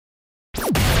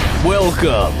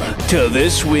Welcome to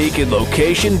This Week in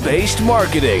Location-Based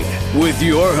Marketing with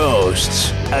your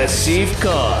hosts, Asif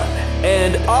Khan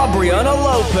and Aubriana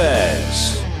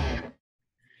Lopez.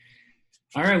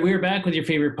 All right, we're back with your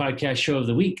favorite podcast show of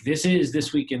the week. This is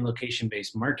This Week in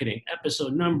Location-Based Marketing,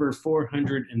 episode number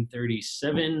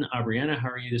 437. Aubriana, how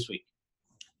are you this week?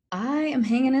 I am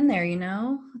hanging in there,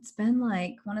 It's been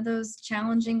like one of those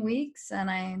challenging weeks, and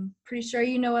I'm pretty sure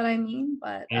you know what I mean,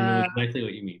 but I know exactly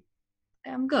what you mean.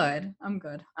 I'm good.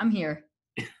 I'm here.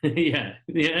 yeah,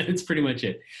 it's pretty much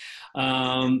it.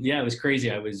 It was crazy.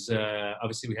 I was,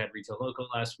 obviously we had Retail Local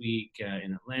last week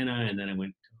in Atlanta, and then I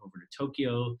went over to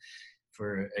Tokyo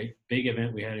for a big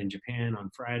event we had in Japan on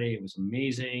Friday. It was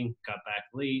amazing. Got back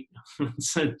late on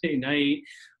Sunday night.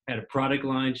 Had a product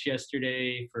launch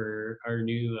yesterday for our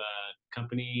new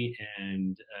company,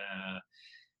 and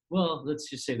well, let's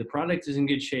just say the product is in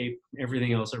good shape.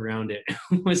 Everything else around it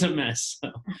was a mess. So,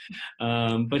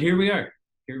 but here we are.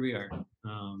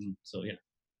 So yeah.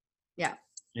 Yeah.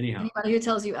 Anyhow. Anybody who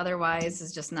tells you otherwise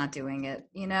is just not doing it,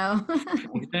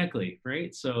 Exactly.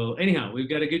 Right. So anyhow, we've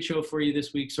got a good show for you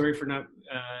this week. Sorry for not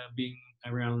being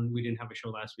around. We didn't have a show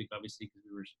last week, obviously, because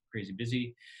we were crazy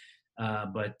busy.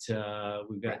 But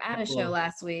we've got at a show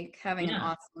last week, having an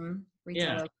awesome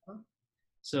retail local.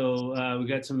 So we've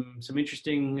got some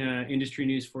interesting industry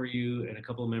news for you and a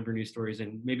couple of member news stories,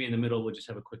 and maybe in the middle we'll just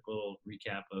have a quick little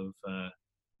recap of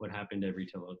what happened at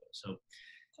Retail Local. So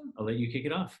I'll let you kick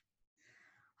it off.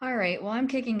 All right. Well, I'm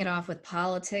kicking it off with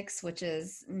politics, which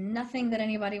is nothing that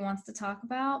anybody wants to talk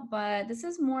about, but this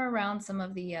is more around some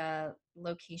of the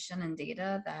location and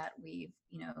data that we've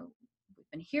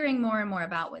been hearing more and more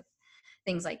about with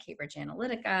things like Cambridge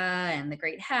Analytica and the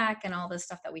Great Hack and all this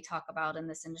stuff that we talk about in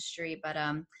this industry. But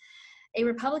a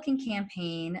Republican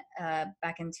campaign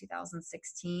back in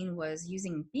 2016 was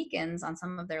using beacons on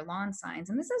some of their lawn signs.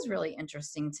 And this is really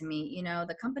interesting to me.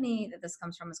 The company that this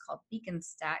comes from is called Beacon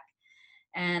Stack.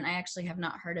 And I actually have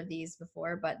not heard of these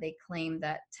before, but they claim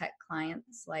that tech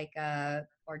clients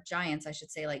or giants, I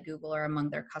should say, like Google are among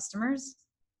their customers,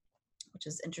 which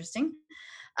is interesting.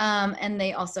 And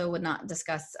they also would not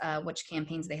discuss which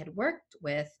campaigns they had worked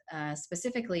with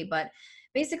specifically, but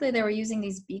basically they were using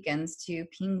these beacons to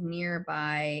ping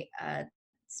nearby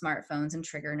smartphones and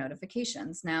trigger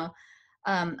notifications. Now,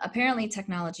 apparently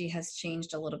technology has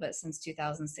changed a little bit since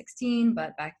 2016,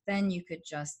 but back then you could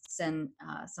just send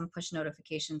some push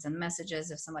notifications and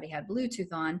messages if somebody had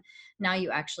Bluetooth on. Now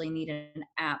you actually need an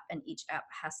app, and each app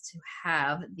has to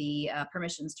have the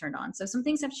permissions turned on. So some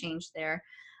things have changed there.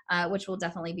 Which will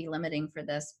definitely be limiting for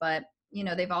this. But,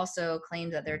 they've also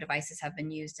claimed that their devices have been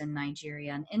used in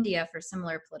Nigeria and India for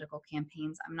similar political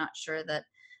campaigns. I'm not sure that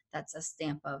that's a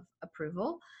stamp of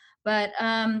approval. But,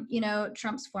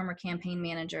 Trump's former campaign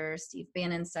manager, Steve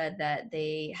Bannon, said that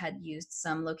they had used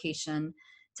some location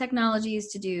technologies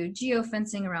to do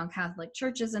geofencing around Catholic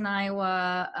churches in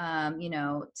Iowa,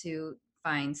 to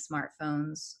find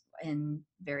smartphones in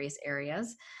various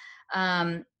areas.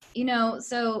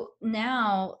 So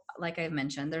now, like I've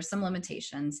mentioned, there's some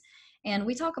limitations, and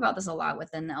we talk about this a lot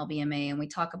within the LBMA, and we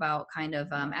talk about kind of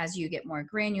as you get more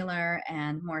granular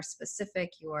and more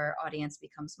specific, your audience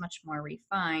becomes much more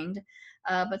refined,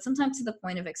 but sometimes to the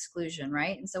point of exclusion,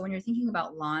 right? And so when you're thinking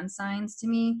about lawn signs, to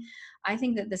me, I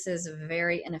think that this is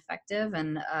very ineffective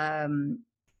and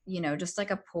just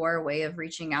like a poor way of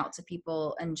reaching out to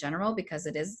people in general, because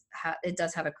it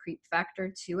does have a creep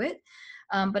factor to it.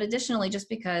 But additionally, just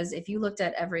because if you looked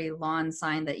at every lawn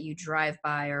sign that you drive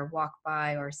by or walk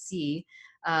by or see,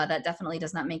 that definitely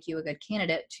does not make you a good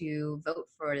candidate to vote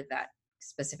for that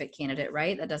specific candidate,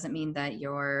 right? That doesn't mean that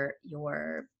your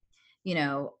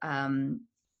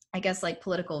I guess like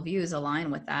political views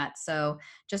align with that. So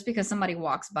just because somebody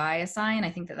walks by a sign,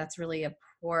 I think that that's really a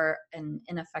poor and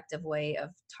ineffective way of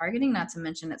targeting, not to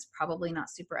mention it's probably not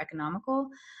super economical.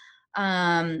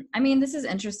 This is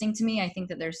interesting to me. I think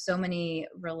that there's so many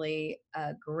really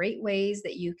great ways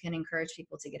that you can encourage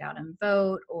people to get out and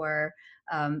vote, or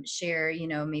share,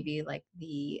 maybe like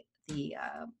the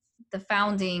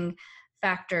founding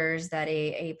factors that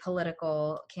a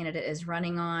political candidate is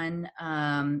running on,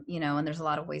 and there's a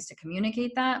lot of ways to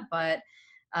communicate that, but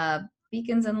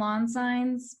beacons and lawn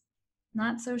signs,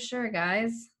 not so sure,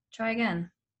 guys. Try again.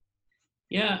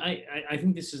 Yeah, I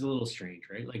think this is a little strange,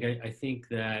 right? Like, I think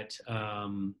that,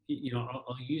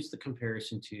 I'll use the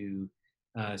comparison to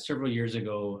several years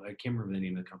ago. I can't remember the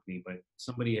name of the company, but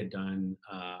somebody had done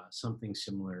something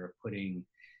similar of putting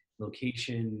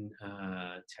location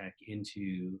tech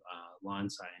into lawn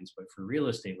signs, but for real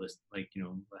estate list, like,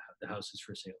 the house is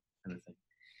for sale kind of thing.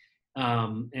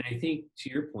 And I think, to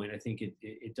your point, I think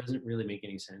it doesn't really make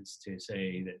any sense to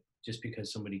say that just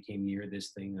because somebody came near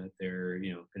this thing that they're,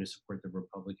 going to support the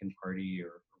Republican Party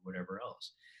or whatever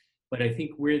else. But I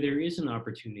think where there is an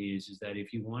opportunity is that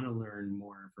if you want to learn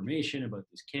more information about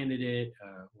this candidate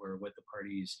or what the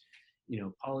party's,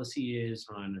 policy is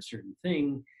on a certain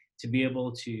thing, to be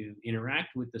able to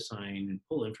interact with the sign and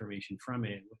pull information from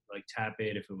it, like tap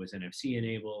it if it was NFC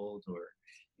enabled or,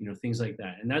 things like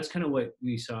that. And that's kind of what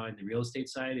we saw in the real estate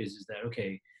side is that,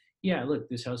 okay, yeah, look,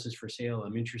 this house is for sale.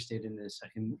 I'm interested in this,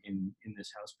 in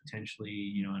this house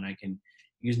potentially, and I can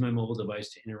use my mobile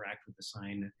device to interact with the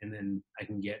sign, and then I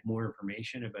can get more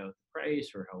information about the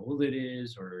price or how old it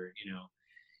is, or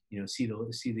see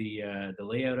the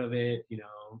layout of it,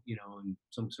 and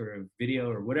some sort of video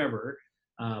or whatever,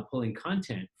 pulling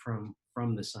content from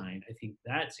the sign. I think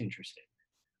that's interesting,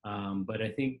 but I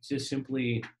think just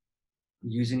simply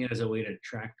using it as a way to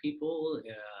track people,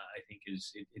 I think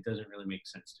it doesn't really make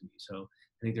sense to me. So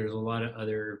I think there's a lot of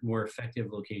other more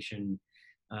effective location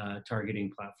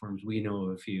targeting platforms. We know of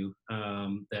a few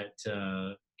that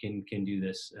can do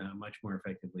this much more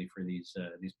effectively for these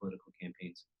political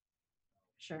campaigns.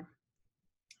 Sure.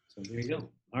 So there you go.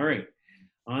 All right,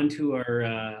 on to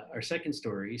our second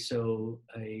story. So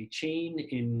a chain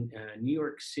in New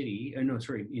York City, in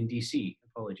DC,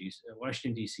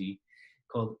 Washington DC,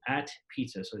 called At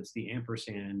Pizza. So it's the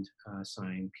ampersand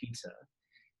sign pizza.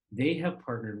 They have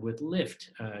partnered with Lyft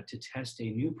to test a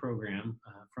new program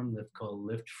from Lyft called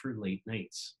Lyft for Late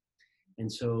Nights. And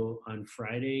so on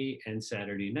Friday and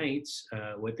Saturday nights,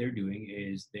 what they're doing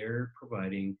is they're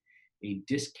providing a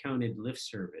discounted Lyft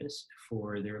service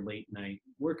for their late night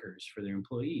workers, for their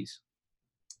employees.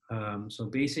 So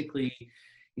basically,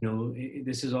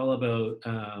 this is all about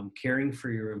caring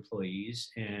for your employees,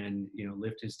 and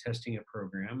Lyft is testing a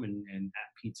program, and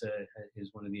At Pizza is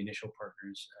one of the initial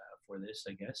partners for this,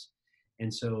 I guess.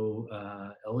 And so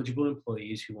eligible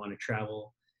employees who want to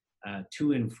travel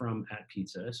to and from At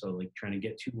Pizza, so like trying to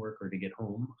get to work or to get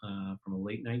home from a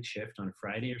late night shift on a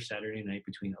Friday or Saturday night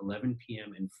between 11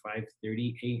 p.m. and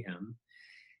 5:30 a.m.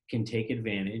 can take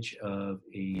advantage of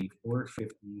a $4.50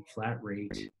 flat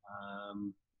rate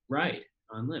ride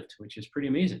on Lyft, which is pretty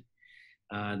amazing.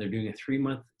 They're doing a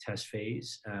 3-month test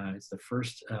phase. It's the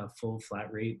first full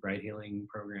flat rate ride-hailing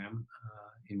program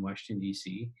in Washington,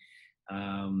 D.C.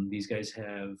 These guys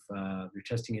they're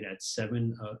testing it at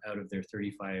 7 out of their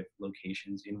 35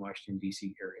 locations in Washington,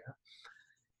 D.C. area.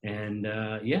 And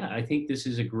I think this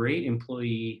is a great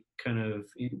employee kind of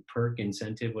perk,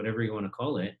 incentive, whatever you want to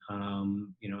call it,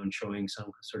 and showing some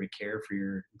sort of care for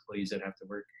your employees that have to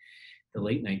work the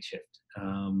late night shift. I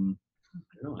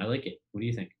don't know. I like it. What do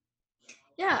you think?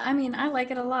 Yeah, I mean, I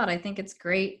like it a lot. I think it's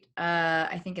great.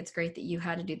 I think it's great that you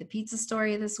had to do the pizza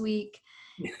story this week.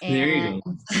 There you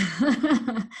go.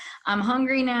 I'm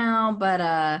hungry now, but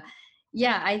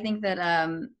I think that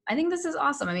I think this is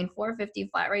awesome. I mean, $4.50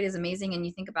 flat rate is amazing, and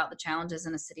you think about the challenges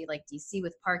in a city like DC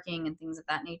with parking and things of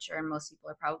that nature, and most people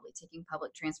are probably taking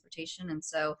public transportation, and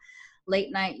so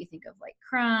late night you think of like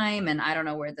crime, and I don't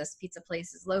know where this pizza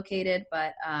place is located,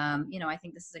 but I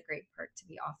think this is a great perk to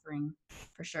be offering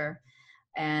for sure.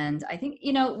 And I think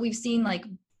we've seen like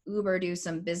Uber do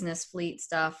some business fleet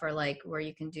stuff, or like where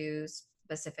you can do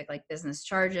specific like business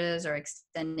charges or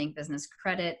extending business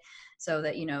credit so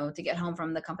that to get home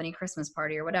from the company Christmas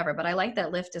party or whatever. But I like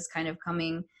that Lyft is kind of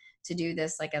coming to do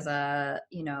this like as a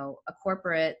a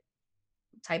corporate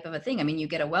type of a thing. I mean, you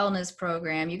get a wellness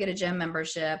program, you get a gym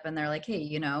membership, and they're like, hey,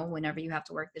 whenever you have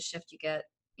to work this shift, you get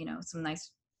some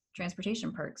nice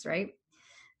transportation perks, right?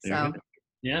 So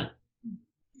yeah.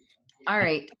 All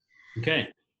right. Okay.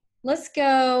 Let's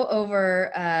go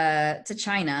over to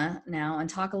China now and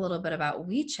talk a little bit about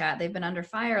WeChat. They've been under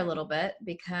fire a little bit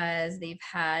because they've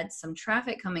had some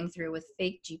traffic coming through with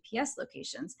fake GPS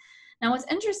locations. Now, what's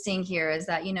interesting here is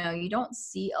that, you don't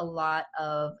see a lot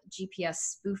of GPS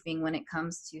spoofing when it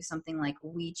comes to something like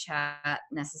WeChat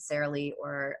necessarily,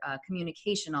 or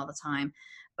communication all the time.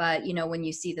 But, when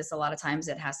you see this a lot of times,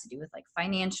 it has to do with like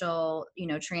financial,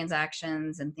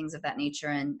 transactions and things of that nature.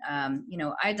 And,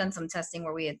 I had done some testing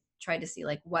where we had tried to see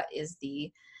like what is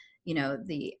the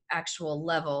actual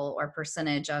level or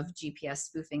percentage of GPS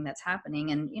spoofing that's happening.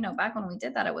 And, back when we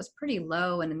did that, it was pretty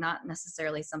low and not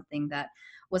necessarily something that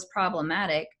was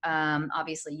problematic.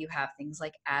 Obviously, you have things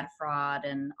like ad fraud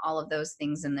and all of those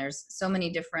things. And there's so many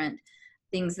different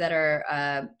things that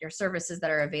are your services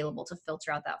that are available to filter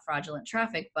out that fraudulent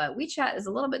traffic. But WeChat is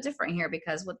a little bit different here,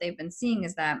 because what they've been seeing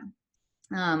is that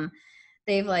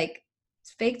they've like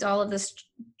faked all of this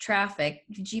traffic,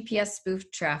 GPS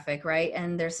spoofed traffic, right?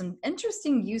 And there's some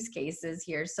interesting use cases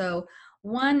here. So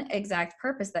one exact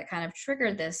purpose that kind of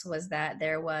triggered this was that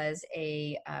there was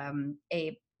a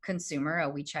consumer,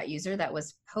 a WeChat user that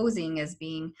was posing as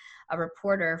being a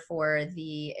reporter for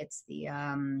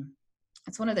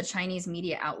it's one of the Chinese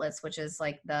media outlets, which is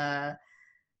like the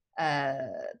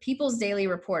People's Daily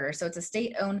Reporter. So it's a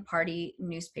state-owned party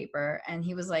newspaper, and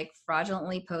he was like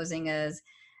fraudulently posing as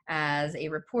a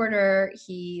reporter.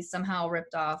 He somehow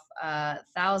ripped off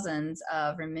thousands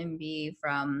of renminbi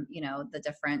from, the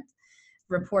different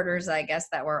reporters, I guess,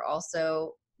 that were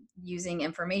also using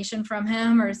information from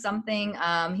him or something.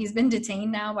 He's been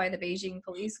detained now by the Beijing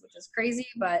police, which is crazy,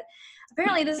 but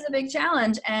apparently this is a big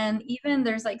challenge. And even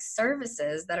there's like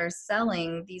services that are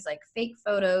selling these like fake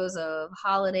photos of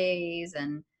holidays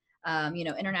and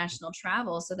international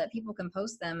travel so that people can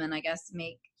post them and I guess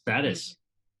make status.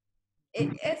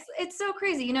 It's so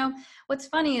crazy. What's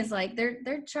funny is like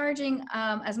they're charging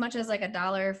as much as like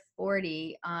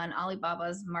 $1.40 on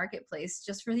Alibaba's marketplace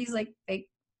just for these like fake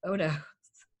photos.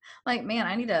 Like, man,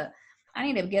 I need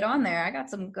to get on there. I got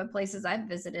some good places I've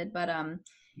visited, but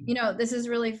this is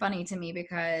really funny to me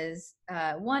because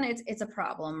one, it's a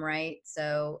problem, right?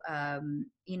 So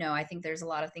I think there's a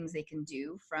lot of things they can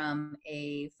do from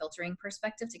a filtering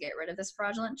perspective to get rid of this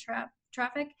fraudulent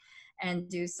traffic and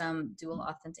do some dual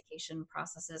authentication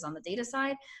processes on the data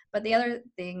side. But the other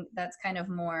thing that's kind of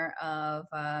more of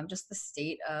just the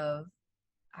state of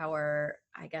our,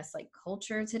 I guess, like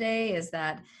culture today is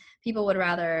that people would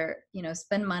rather,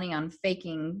 spend money on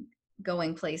faking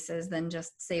going places than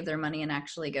just save their money and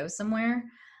actually go somewhere.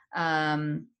 I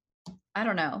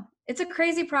don't know. It's a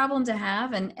crazy problem to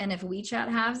have. And if WeChat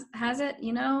has it,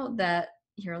 that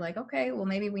you're like, okay, well,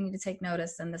 maybe we need to take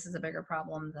notice and this is a bigger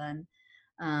problem than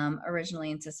originally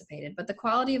anticipated. But the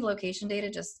quality of location data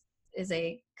just is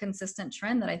a consistent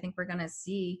trend that I think we're going to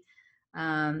see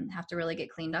have to really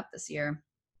get cleaned up this year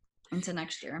into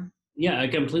next year. Yeah, I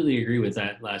completely agree with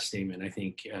that last statement. I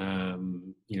think,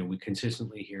 we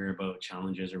consistently hear about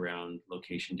challenges around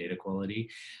location data quality.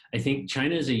 I think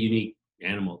China is a unique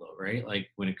animal though, right? Like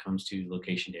when it comes to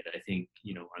location data, I think,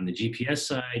 on the GPS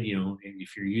side,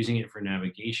 if you're using it for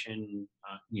navigation,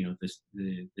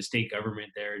 the state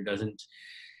government there doesn't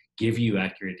give you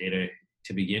accurate data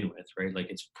to begin with, right? Like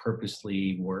it's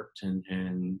purposely worked and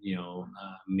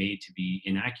made to be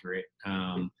inaccurate.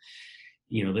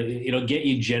 It'll get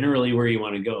you generally where you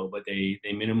want to go, but they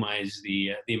minimize the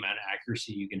amount of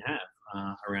accuracy you can have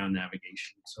around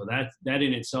navigation. So that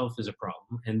in itself is a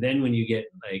problem. And then when you get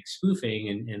like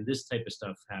spoofing and this type of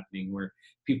stuff happening where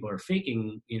people are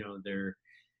faking, their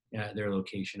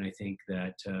location, I think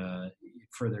that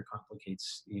further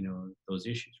complicates, those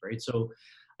issues, right? So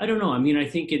I don't know. I mean, I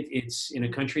think it's in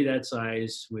a country that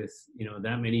size with,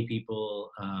 that many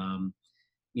people, and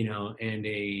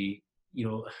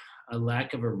a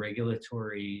lack of a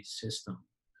regulatory system.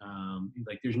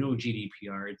 Like there's no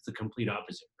GDPR. It's the complete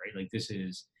opposite, right? Like this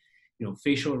is,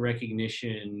 facial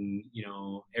recognition,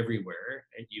 everywhere.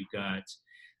 And you've got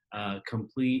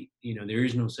complete, there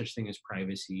is no such thing as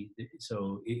privacy.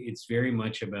 So it's very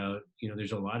much about,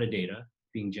 there's a lot of data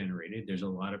being generated. There's a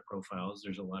lot of profiles.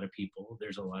 There's a lot of people.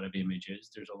 There's a lot of images.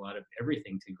 There's a lot of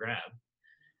everything to grab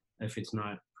if it's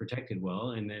not protected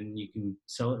well, and then you can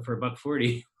sell it for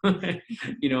 $1.40,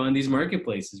 on these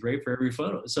marketplaces, right, for every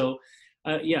photo. So,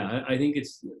 I think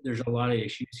there's a lot of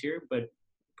issues here, but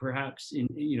perhaps in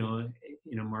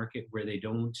a market where they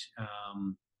don't,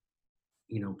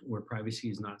 where privacy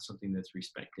is not something that's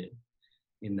respected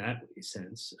in that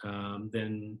sense,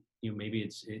 then maybe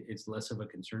it's less of a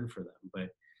concern for them, but.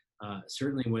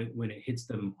 Certainly when it hits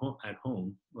them at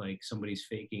home, like somebody's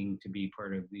faking to be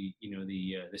part of the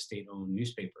state-owned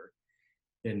newspaper,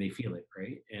 then they feel it,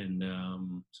 right? And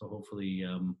so hopefully,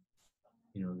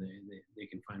 they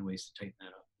can find ways to tighten that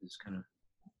up. Is kind of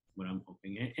what I'm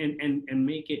hoping, and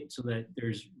make it so that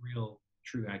there's real,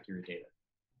 true, accurate data.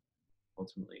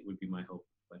 Ultimately, would be my hope,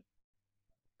 but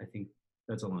I think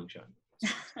that's a long shot.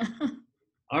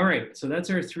 All right, so that's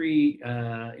our 3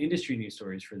 industry news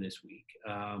stories for this week.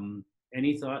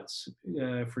 Any thoughts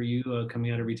for you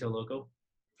coming out of Retail Loco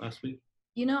last week?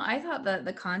 I thought that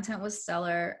the content was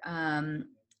stellar.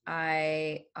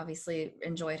 I obviously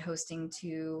enjoyed hosting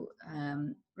 2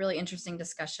 really interesting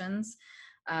discussions.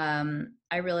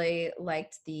 I really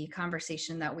liked the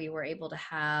conversation that we were able to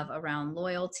have around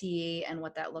loyalty and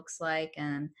what that looks like.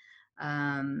 And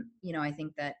I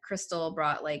think that Crystal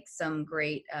brought like some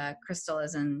great, Crystal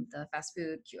as in the fast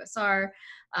food QSR,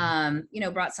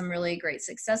 brought some really great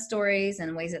success stories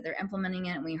and ways that they're implementing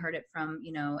it. And we heard it from,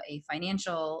 a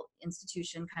financial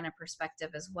institution kind of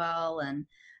perspective as well. And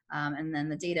then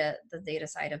the data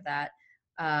side of that.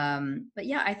 But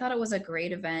yeah, I thought it was a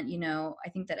great event. I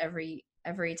think that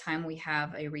every time we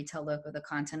have a Retail Loco, the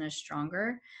content is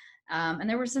stronger. And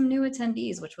there were some new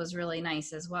attendees, which was really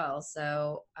nice as well.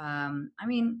 So, I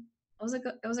mean,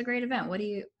 it was a great event. What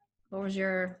was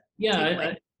your Yeah,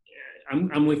 takeaway?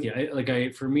 I'm with you.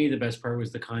 For me, the best part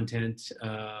was the content.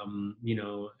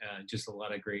 Just a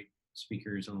lot of great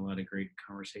speakers and a lot of great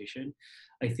conversation.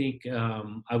 I think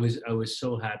I was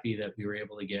so happy that we were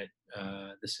able to get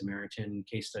the Samaritan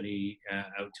case study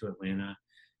out to Atlanta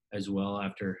as well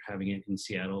after having it in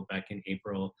Seattle back in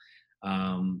April.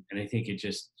 And I think it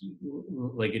just,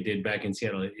 like it did back in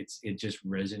Seattle, it just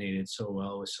resonated so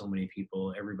well with so many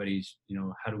people. Everybody's,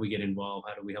 how do we get involved?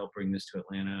 How do we help bring this to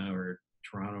Atlanta or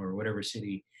Toronto or whatever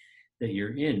city that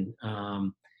you're in?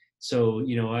 I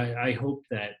hope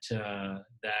that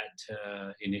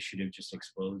that initiative just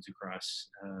explodes across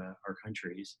our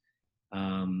countries.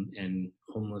 And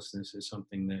homelessness is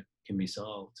something that can be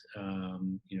solved,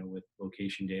 with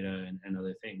location data and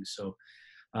other things. So,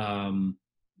 I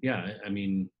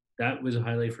mean, that was a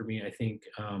highlight for me. I think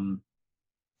I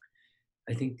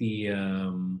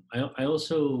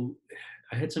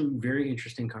had some very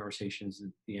interesting conversations at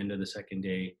the end of the second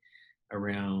day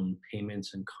around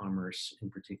payments and commerce. In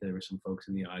particular, with some folks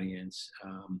in the audience,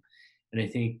 and I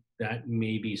think that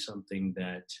may be something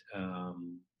that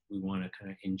we want to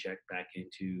kind of inject back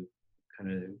into kind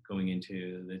of going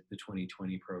into the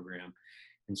 2020 program.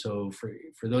 And so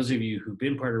for those of you who've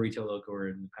been part of Retail Local or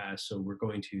in the past, so we're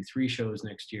going to 3 shows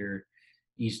next year,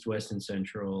 East, West, and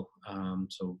Central.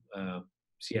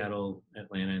 Seattle,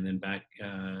 Atlanta, and then back,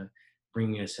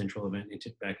 bringing a central event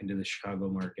back into the Chicago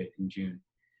market in June.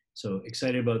 So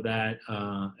excited about that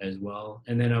as well.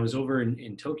 And then I was over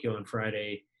in Tokyo on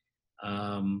Friday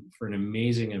for an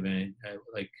amazing event.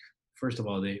 First of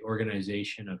all, the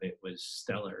organization of it was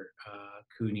stellar.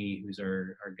 Cooney, who's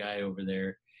our guy over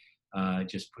there,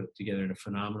 just put together a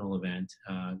phenomenal event.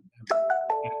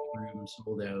 Room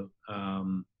sold out,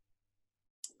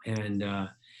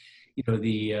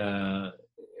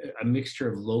 a mixture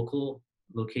of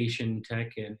location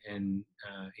tech and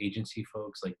agency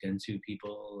folks like Dentsu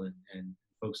people and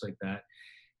folks like that,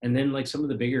 and then like some of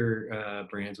the bigger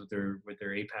brands with their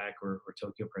APAC or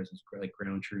Tokyo presence, like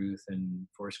Ground Truth and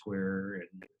Foursquare and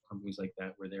companies like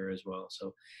that were there as well.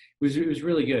 So it was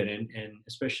really good, and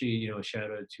especially a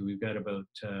shout out to, we've got about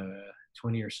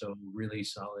 20 or so really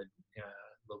solid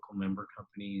local member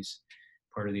companies,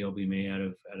 part of the LBMA out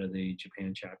of the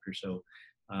Japan chapter. So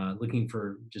looking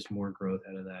for just more growth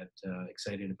out of that.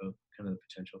 Excited about kind of the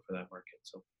potential for that market.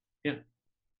 So yeah.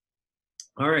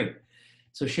 All right.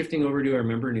 So shifting over to our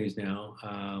member news now.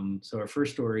 So our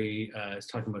first story is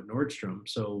talking about Nordstrom.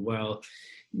 So while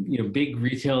big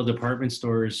retail department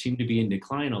stores seem to be in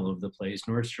decline all over the place,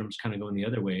 Nordstrom's kind of going the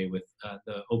other way with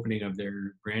the opening of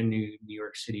their brand new New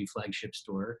York City flagship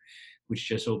store, which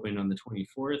just opened on the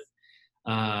 24th.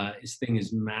 This thing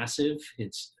is massive.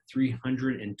 It's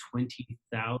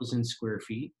 320,000 square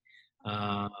feet.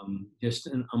 Just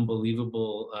an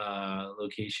unbelievable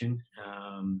location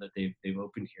that they've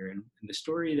opened here. And the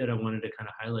story that I wanted to kind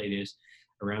of highlight is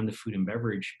around the food and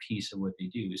beverage piece of what they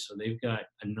do. So they've got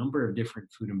a number of different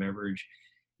food and beverage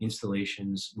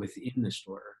installations within the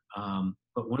store.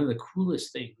 But one of the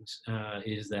coolest things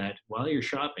is that while you're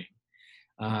shopping,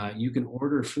 you can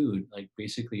order food, like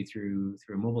basically through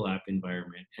a mobile app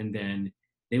environment, and then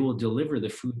they will deliver the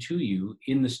food to you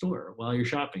in the store while you're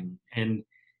shopping. And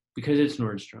because it's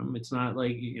Nordstrom, it's not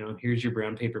like, here's your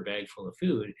brown paper bag full of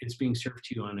food. It's being served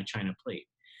to you on a China plate.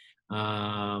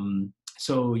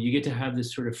 So you get to have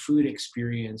this sort of food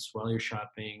experience while you're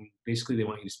shopping. Basically, they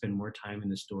want you to spend more time in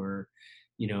the store,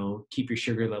 keep your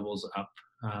sugar levels up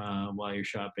while you're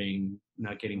shopping,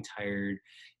 not getting tired,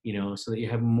 so that you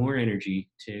have more energy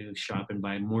to shop and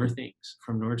buy more things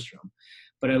from Nordstrom.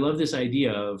 But I love this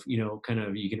idea of, kind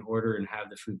of you can order and have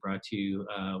the food brought to you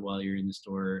while you're in the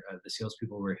store. The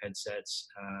salespeople wear headsets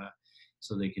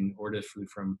so they can order food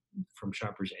from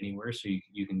shoppers anywhere. So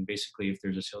you can basically, if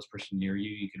there's a salesperson near you,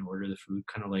 you can order the food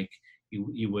kind of like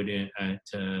you would at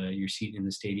your seat in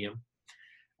the stadium.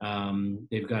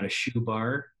 They've got a shoe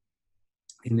bar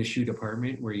in the shoe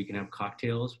department where you can have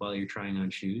cocktails while you're trying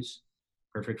on shoes.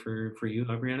 Perfect for you,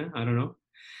 Abriana? I don't know.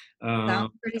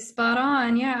 Sounds pretty spot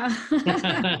on, yeah.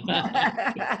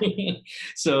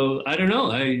 So I don't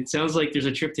know. It sounds like there's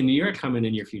a trip to New York coming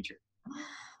in your future.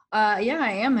 Yeah,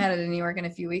 I am headed to New York in a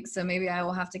few weeks, so maybe I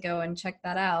will have to go and check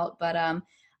that out. But I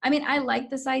mean, I like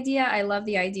this idea. I love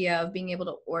the idea of being able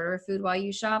to order food while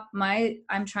you shop.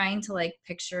 I'm trying to like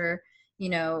picture,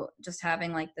 just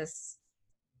having like this,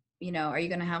 are you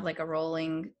going to have like a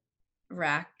rolling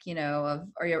rack, or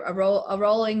a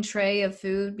rolling tray of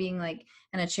food being like,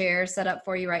 and a chair set up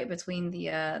for you right between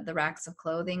the racks of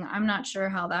clothing? I'm not sure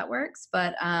how that works,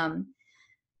 but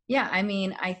Yeah, I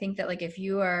mean, I think that like if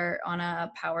you are on a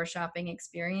power shopping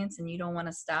experience and you don't want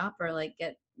to stop or like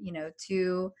get,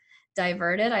 too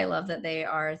diverted, I love that they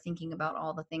are thinking about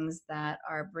all the things that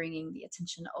are bringing the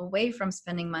attention away from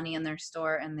spending money in their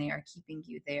store and they are keeping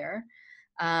you there.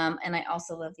 And I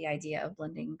also love the idea of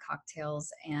blending cocktails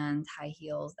and high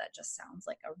heels. That just sounds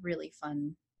like a really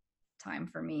fun time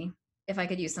for me. If I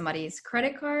could use somebody's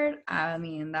credit card, I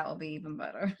mean, that will be even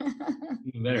better.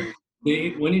 Even better.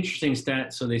 One interesting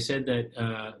stat. So they said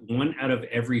that 1 out of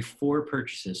every 4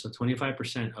 purchases, so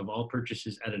 25% of all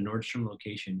purchases at a Nordstrom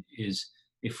location, is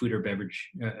a food or beverage,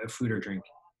 a food or drink.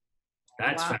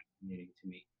 That's Wow, fascinating to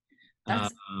me.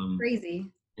 that's Um, crazy.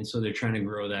 and so they're trying to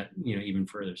grow that, even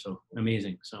further. So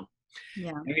amazing. So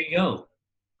Yeah. there you go.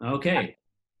 Okay.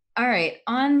 All right,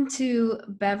 on to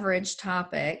beverage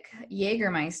topic.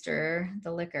 Jägermeister,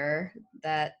 the liquor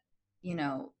that, you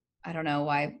know, I don't know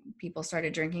why people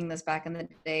started drinking this back in the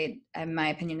day. In my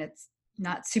opinion, it's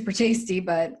not super tasty,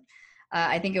 but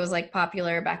I think it was like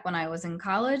popular back when I was in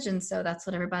college. And so that's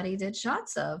what everybody did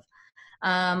shots of,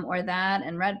 or that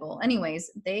and Red Bull.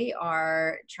 Anyways, they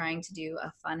are trying to do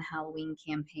a fun Halloween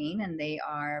campaign and they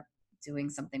are doing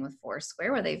something with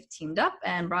Foursquare where they've teamed up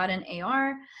and brought in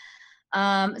AR.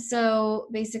 So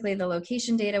basically the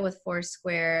location data with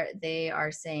Foursquare, they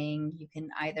are saying you can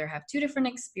either have 2 different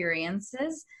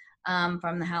experiences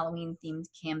from the Halloween themed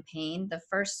campaign. The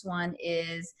first one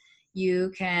is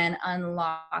you can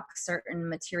unlock certain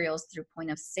materials through point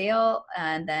of sale,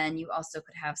 and then you also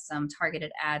could have some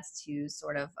targeted ads to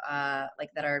sort of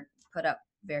like that are put up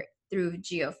through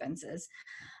geofences.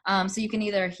 So you can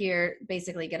either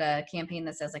basically get a campaign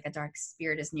that says like a dark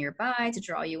spirit is nearby to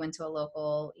draw you into a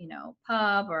local,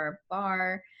 pub or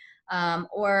bar.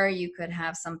 Or you could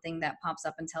have something that pops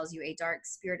up and tells you a dark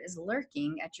spirit is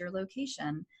lurking at your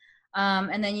location.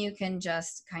 And then you can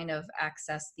just kind of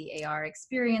access the AR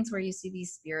experience where you see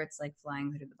these spirits like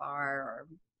flying through the bar or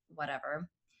whatever.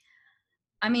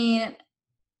 I mean,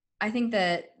 I think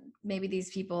that maybe these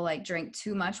people like drank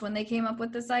too much when they came up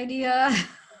with this idea.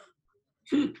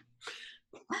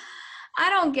 I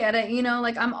don't get it,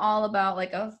 like I'm all about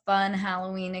like a fun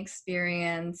Halloween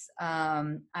experience.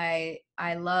 I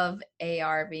love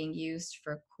AR being used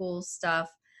for cool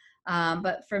stuff.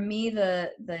 But for me,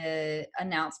 the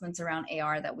announcements around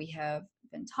AR that we have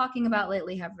been talking about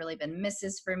lately have really been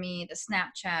misses for me. The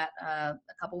Snapchat a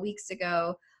couple weeks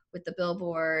ago with the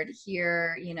billboard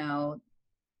here,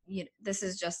 this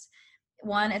is just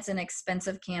one, it's an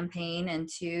expensive campaign, and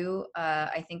two,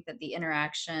 I think that the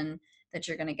interaction that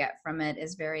you're going to get from it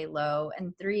is very low.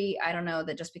 And three, I don't know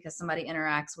that just because somebody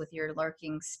interacts with your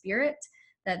lurking spirit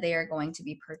that they are going to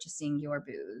be purchasing your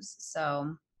booze.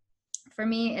 So for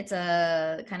me, it's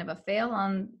a kind of a fail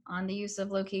on the use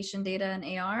of location data and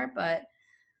AR, but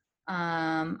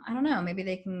I don't know, maybe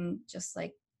they can just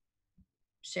like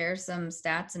share some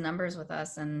stats and numbers with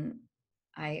us and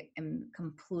I am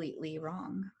completely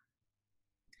wrong.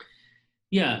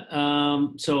 Yeah.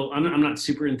 So I'm not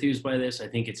super enthused by this. I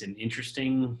think it's an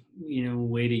interesting,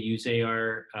 way to use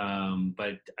AR.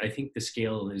 But I think the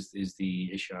scale is the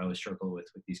issue I always struggle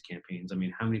with these campaigns. I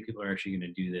mean, how many people are actually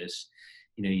going to do this?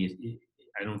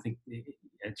 I don't think,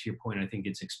 to your point, I think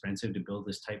it's expensive to build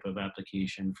this type of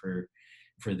application for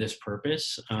this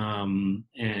purpose. And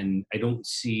I don't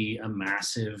see a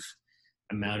massive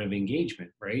amount of engagement,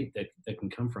 right, that can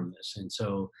come from this. And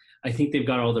so I think they've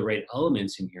got all the right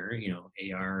elements in here,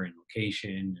 AR and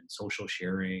location and social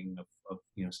sharing of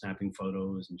snapping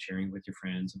photos and sharing with your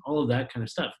friends and all of that kind of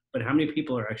stuff. But how many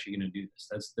people are actually going to do this?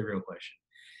 That's the real question.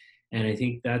 And I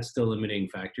think that's the limiting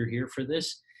factor here for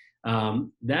this.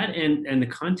 That and the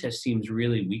contest seems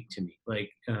really weak to me.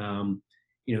 Like,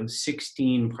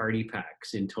 16 party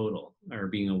packs in total are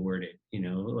being awarded,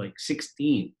 like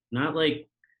 16, not like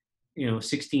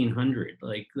 1600,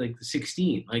 like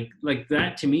 16, like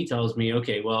that to me tells me,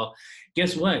 okay, well,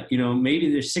 guess what,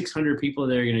 maybe there's 600 people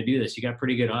that are going to do this. You got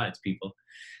pretty good odds, people.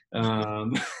 I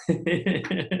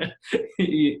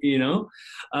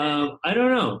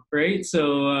don't know, right?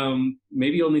 So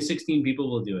maybe only 16 people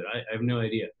will do it. I have no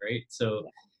idea, right? So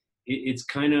it's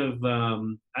kind of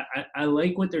I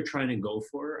like what they're trying to go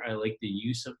for. I like the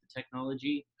use of the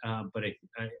technology, but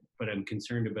I'm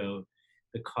concerned about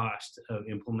the cost of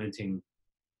implementing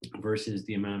versus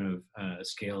the amount of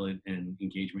scale and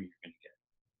engagement you're going to get.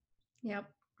 Yep.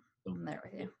 So, I'm there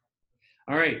with you.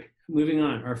 All right, moving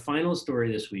on. Our final story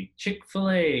this week.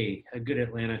 Chick-fil-A, a good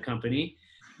Atlanta company,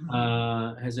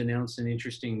 has announced an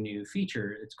interesting new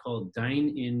feature. It's called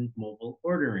Dine-In Mobile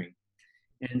Ordering.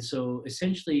 And so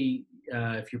essentially,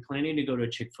 if you're planning to go to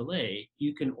Chick-fil-A,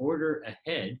 you can order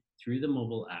ahead through the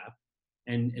mobile app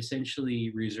and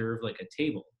essentially reserve like a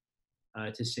table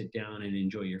to sit down and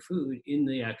enjoy your food in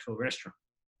the actual restaurant.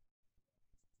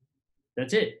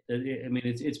 That's it. I mean,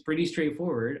 it's pretty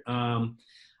straightforward.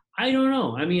 I don't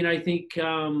know. I mean, I think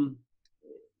I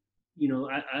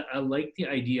like the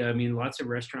idea. I mean, lots of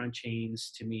restaurant chains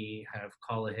to me have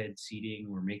call ahead seating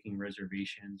or making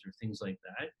reservations or things like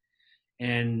that.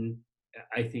 And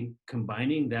I think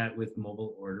combining that with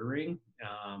mobile ordering,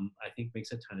 I think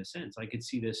makes a ton of sense. I could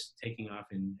see this taking off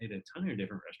in a ton of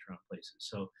different restaurant places.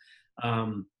 So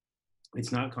um,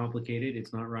 it's not complicated.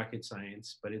 It's not rocket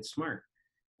science, but it's smart.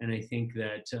 And I think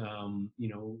that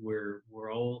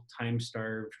we're all time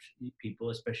starved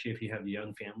people, especially if you have a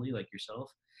young family like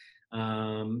yourself. If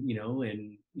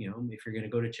you're going to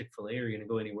go to Chick-fil-A or you're going to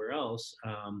go anywhere else,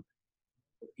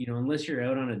 unless you're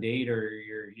out on a date or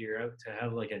you're out to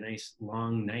have like a nice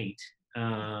long night,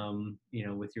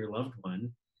 with your loved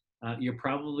one, you're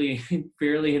probably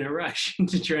fairly in a rush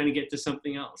to trying to get to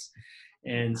something else.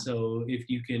 And so if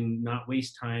you can not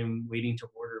waste time waiting to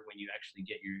order when you actually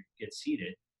get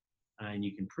seated, and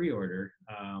you can pre-order,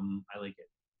 I like it.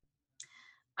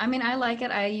 I mean, I like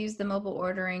it. I use the mobile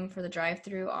ordering for the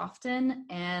drive-through often,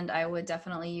 and I would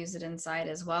definitely use it inside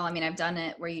as well. I mean, I've done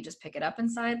it where you just pick it up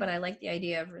inside, but I like the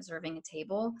idea of reserving a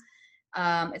table.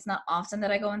 It's not often that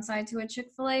I go inside to a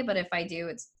Chick-fil-A, but if I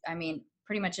do, I mean,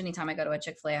 pretty much anytime I go to a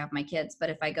Chick-fil-A, I have my kids.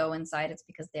 But if I go inside, it's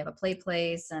because they have a play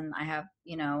place and I have,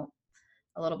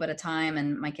 a little bit of time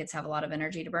and my kids have a lot of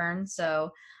energy to burn.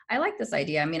 So I like this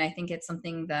idea. I mean, I think it's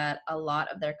something that a lot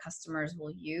of their customers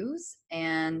will use.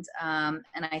 And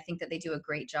I think that they do a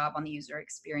great job on the user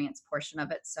experience portion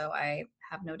of it. So I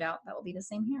have no doubt that will be the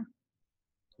same here.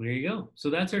 There you go. So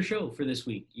that's our show for this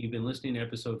week. You've been listening to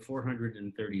episode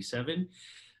 437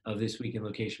 of This Week in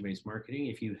Location-Based Marketing.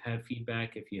 If you have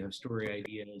feedback, if you have story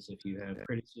ideas, if you have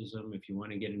criticism, if you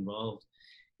want to get involved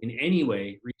in any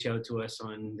way, reach out to us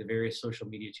on the various social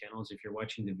media channels. If you're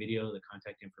watching the video, the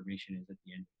contact information is at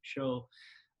the end of the show.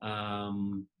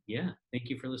 Thank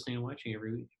you for listening and watching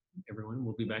every week, everyone.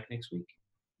 We'll be back next week.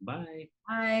 Bye.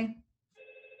 Bye.